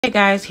Hey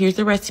guys, here's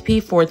the recipe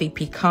for the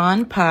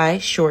pecan pie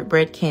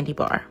shortbread candy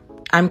bar.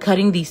 I'm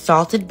cutting the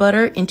salted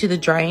butter into the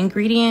dry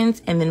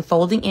ingredients and then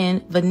folding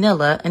in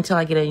vanilla until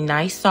I get a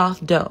nice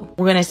soft dough.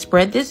 We're going to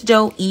spread this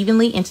dough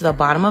evenly into the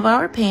bottom of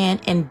our pan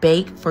and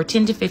bake for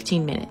 10 to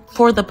 15 minutes.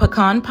 For the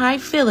pecan pie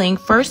filling,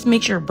 first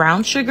mix your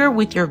brown sugar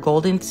with your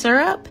golden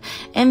syrup,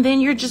 and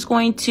then you're just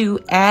going to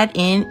add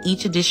in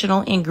each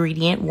additional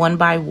ingredient one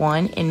by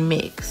one and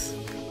mix.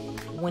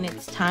 When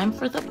it's time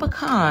for the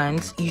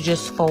pecans, you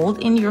just fold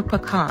in your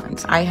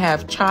pecans. I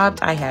have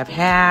chopped, I have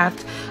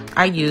halved,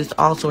 I used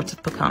all sorts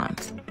of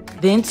pecans.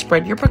 Then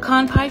spread your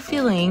pecan pie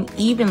filling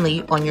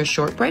evenly on your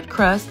shortbread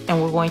crust,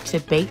 and we're going to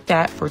bake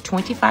that for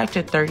 25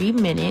 to 30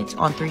 minutes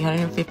on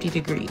 350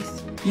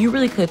 degrees. You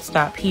really could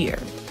stop here,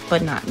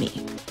 but not me.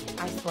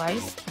 I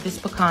sliced this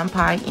pecan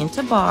pie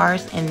into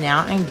bars, and now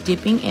I'm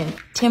dipping in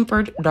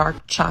tempered dark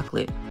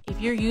chocolate. If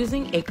you're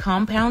using a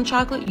compound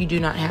chocolate, you do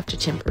not have to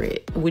temper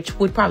it, which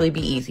would probably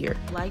be easier.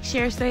 Like,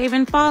 share, save,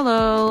 and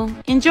follow.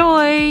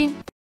 Enjoy!